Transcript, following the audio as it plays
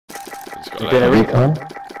Doing a recon?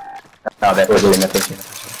 No, they're pushing, they're pushing.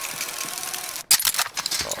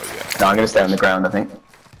 Oh yeah. No, I'm gonna stay on the ground, I think.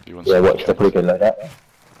 Yeah, watch the pretty good load up.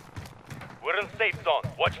 We're in safe zone.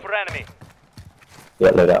 Watch for enemy. Yeah,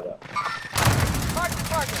 load up.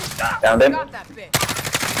 Downed him.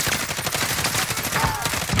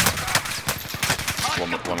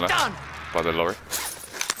 One left. By the lorry.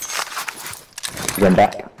 Run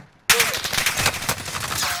back.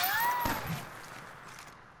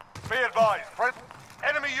 Be advised.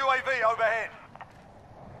 Enemy UAV overhead.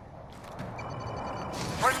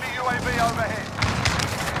 Friendly UAV overhead.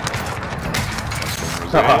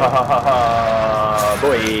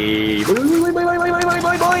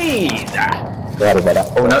 Boys! Yeah, better.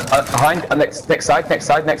 Oh no, behind, next side.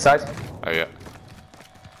 Oh yeah.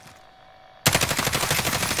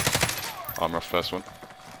 Armor off first one.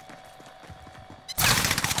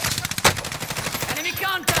 Enemy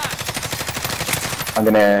contact!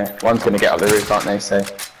 One's gonna get up the roof, aren't they, so.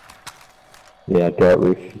 Yeah, go up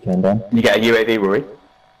roof if you can, Dan. You get a UAV, Rory?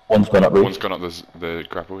 One's gone up roof. One's gone up the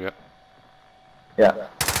grapple, yeah. Yeah.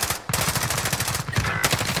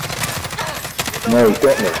 No, he's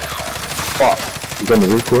got me. Fuck. He's on the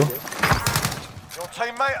roof, bro. Your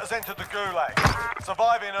teammate has entered the gulag.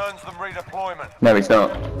 Surviving earns them redeployment. No, he's not.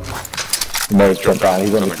 No, he's dropped down.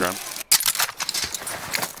 He's on on the the ground.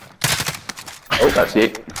 Oh, that's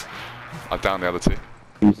you. I downed the other two.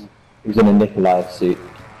 He's in a Nikolaev suit.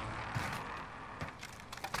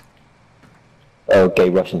 Oh, gay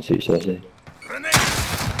Russian suit, should I say.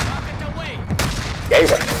 Gay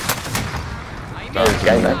one.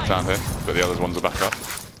 Down here, but the other ones are back up.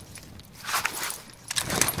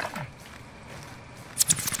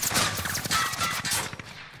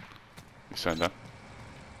 He's staying down.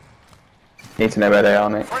 Need to know where they are,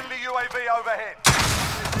 mate. Friendly UAV overhead.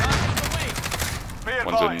 Be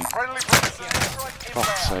One's in. advised. Friendly precision airstrike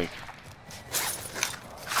Fuck's inbound. sake.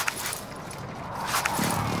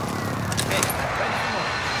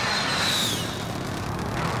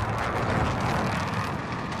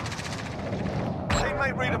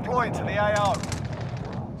 Teammate redeploying to the AO.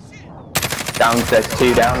 Down, there's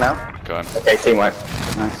two down now. Go on. Okay, teamwork.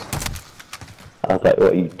 Nice. I was like,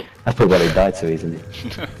 what you... That's probably why they died so easily.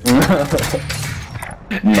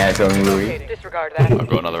 Never Louis. Disregard that. I've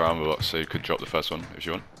got another armor box, so you could drop the first one if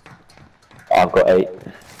you want. I've got 8.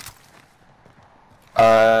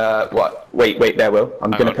 What? Wait there, Will.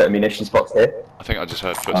 I'm Hang gonna on. put a munitions box here. I think I just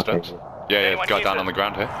heard footsteps. Okay. Yeah, guy down on the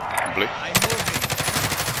ground here, in blue.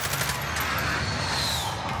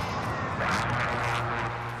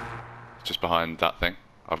 Just behind that thing.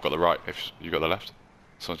 I've got the right, if you got the left.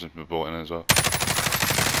 Someone's just been brought in as well.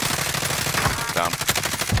 Down.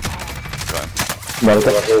 Got him. No, look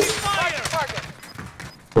at that.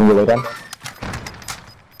 Bring your way down.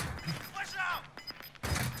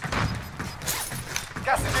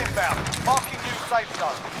 Gas is inbound. Marking new safe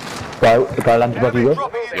zone. The guy landed above you, Enemy Will.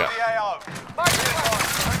 dropping into Yeah. the AO.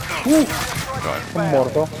 Got him.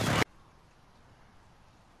 Morto.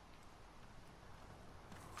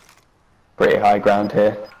 Pretty high ground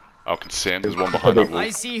here. I can see him, there's one behind that wall. I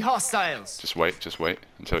see hostiles. Just wait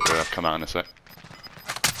until it come out in a sec.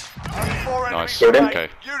 Four enemy Nice. Killed him. Okay.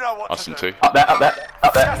 You know what Us to and do. two. Up there.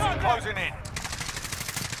 Gas is closing in.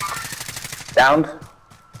 Downed.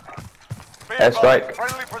 Be Airstrike. advised.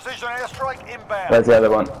 Friendly precision airstrike inbound. Where's the other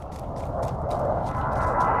one?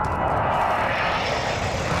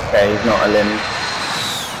 Okay, he's not a limb.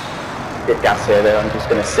 Good gas here though, I'm just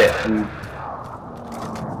gonna sit and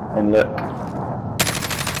look.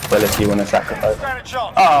 Well, if you want to sacrifice. Stand a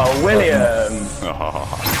chance. Oh, William! Oh,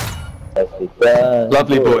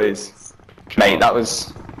 Lovely boys. Mate, that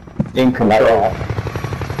was in control.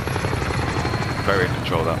 very in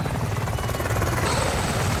control of that.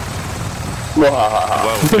 Wow.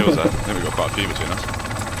 Well, kills that. I think we've got quite a few between us.